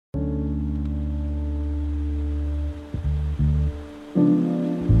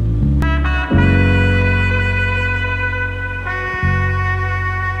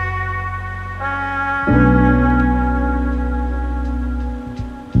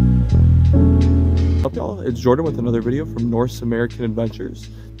y'all? It's Jordan with another video from North American Adventures.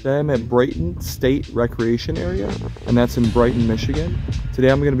 Today I'm at Brighton State Recreation Area, and that's in Brighton, Michigan.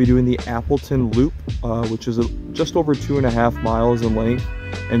 Today I'm going to be doing the Appleton Loop, which is just over 2.5 miles in length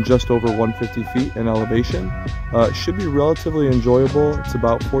and just over 150 feet in elevation. It should be relatively enjoyable. It's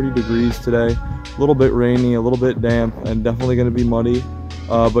about 40 degrees today, a little bit rainy, a little bit damp, and definitely going to be muddy,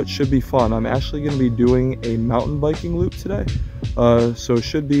 but should be fun. I'm actually going to be doing a mountain biking loop today. So it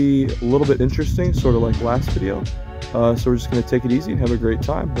should be a little bit interesting, sort of like last video. So we're just going to take it easy and have a great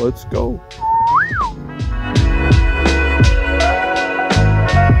time. Let's go.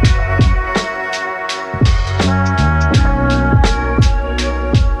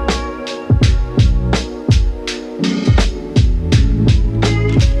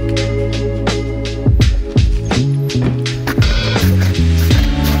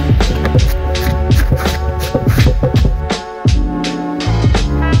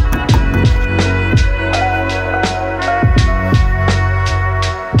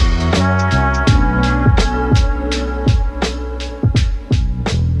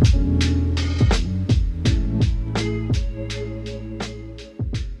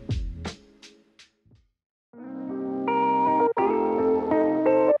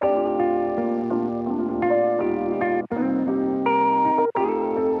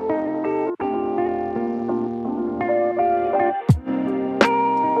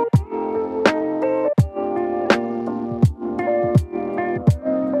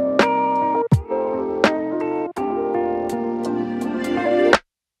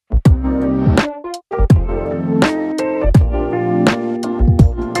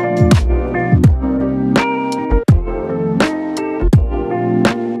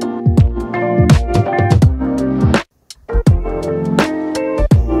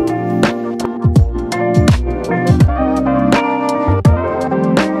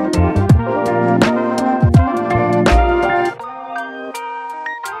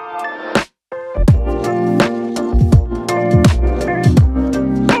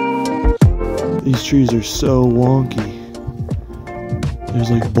 These trees are so wonky. There's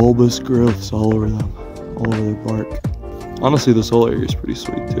like bulbous growths all over them, all over their bark. Honestly, this whole area is pretty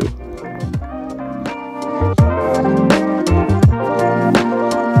sweet too.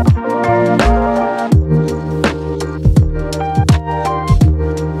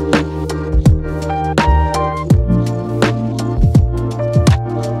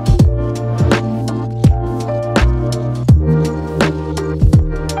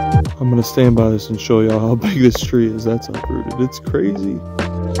 I'm gonna stand by this and show y'all how big this tree is. That's uprooted. It's crazy.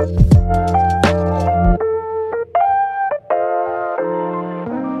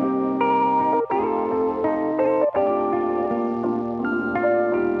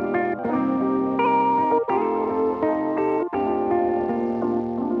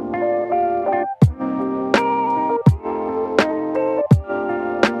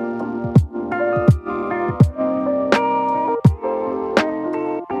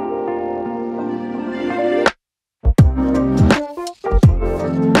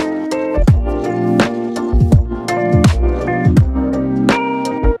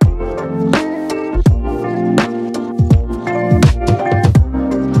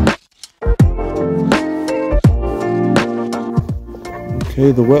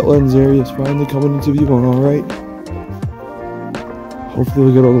 Okay, the wetlands area is finally coming into view on all right. Hopefully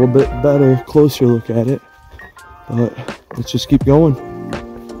we'll get a little bit better, closer look at it. But let's just keep going.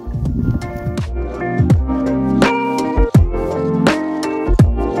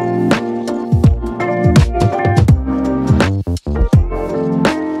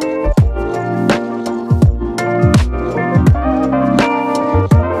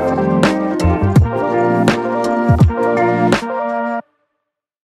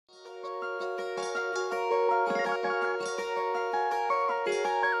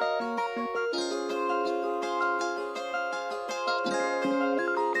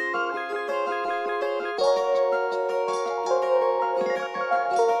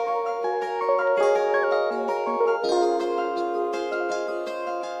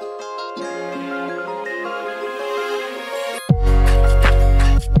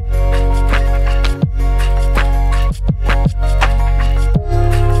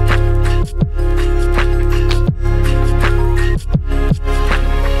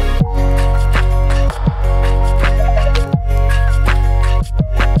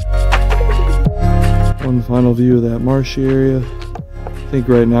 One final view of that marshy area. I think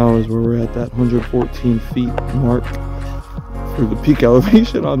right now is where we're at, that 114 feet mark for the peak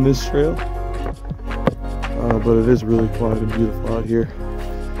elevation on this trail. But it is really quiet and beautiful out here.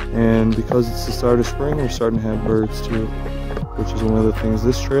 And because it's the start of spring, we're starting to have birds too, which is one of the things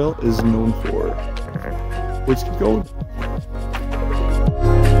this trail is known for. let's keep going.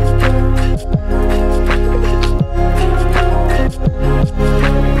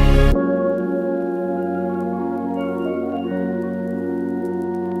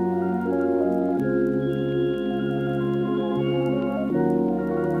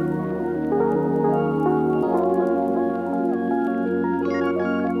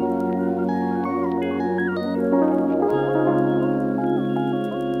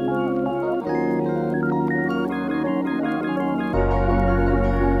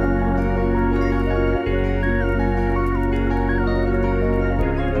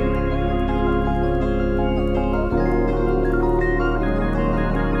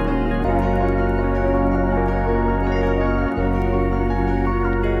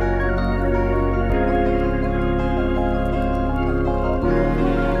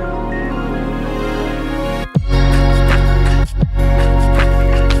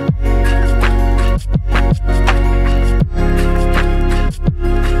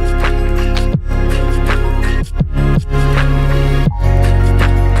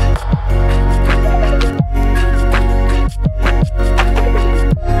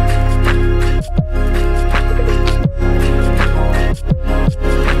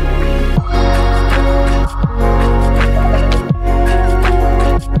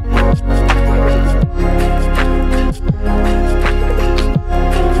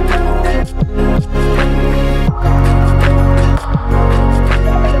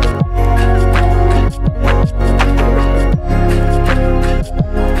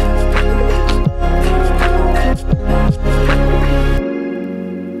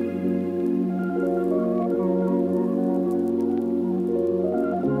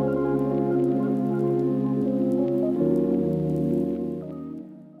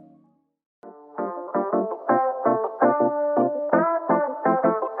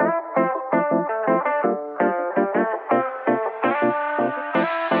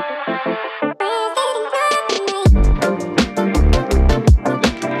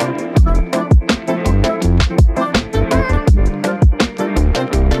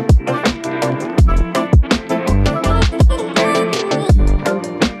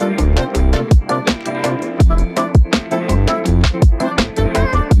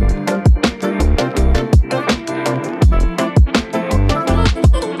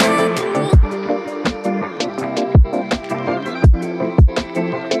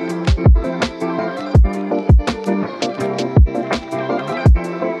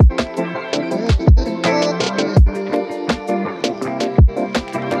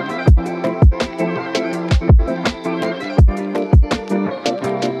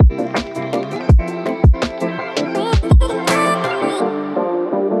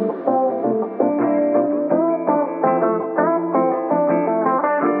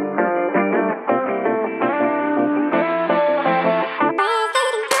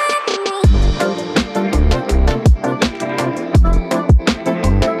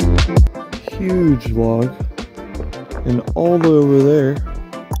 Huge log, and all the way over there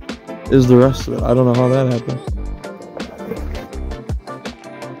is the rest of it. I don't know how that happened.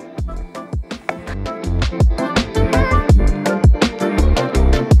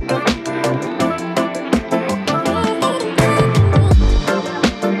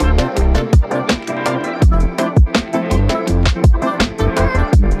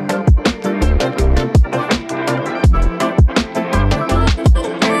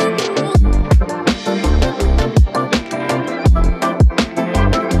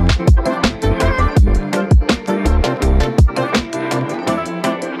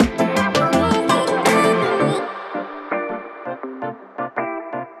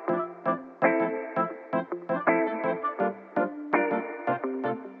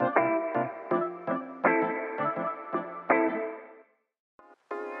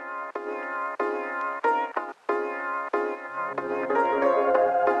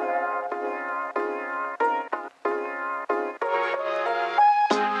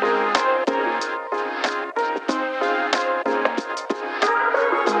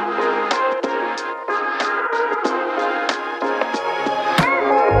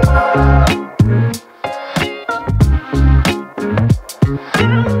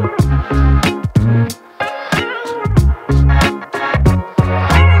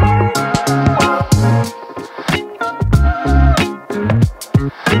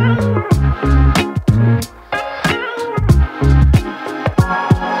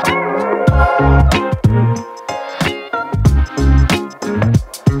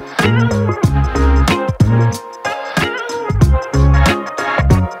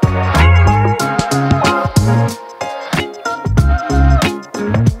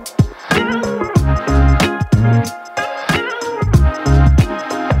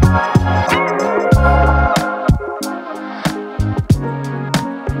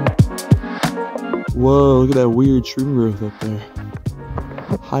 Look at that weird shroom growth up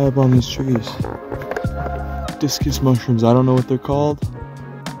there. High up on these trees. Discus mushrooms, I don't know what they're called.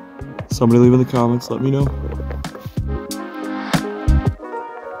 Somebody leave in the comments, let me know.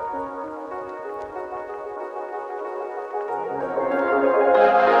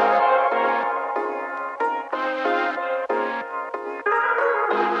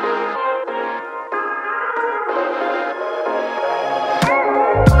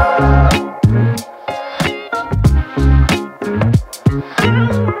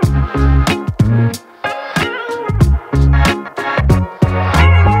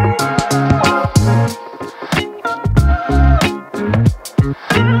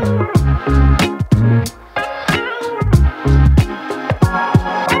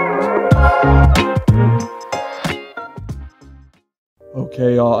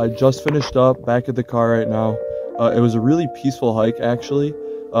 Okay, y'all, I just finished up back at the car right now. It was a really peaceful hike, actually.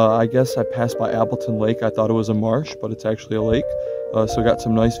 I guess I passed by Appleton Lake. I thought it was a marsh, but it's actually a lake. So got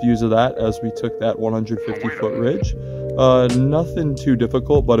some nice views of that as we took that 150-foot ridge. Nothing too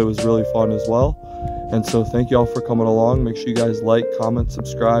difficult, but it was really fun as well. And so thank you all for coming along. Make sure you guys like, comment,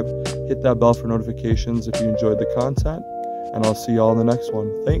 subscribe, hit that bell for notifications if you enjoyed the content. And I'll see you all in the next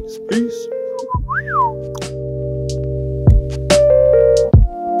one. Thanks. Peace.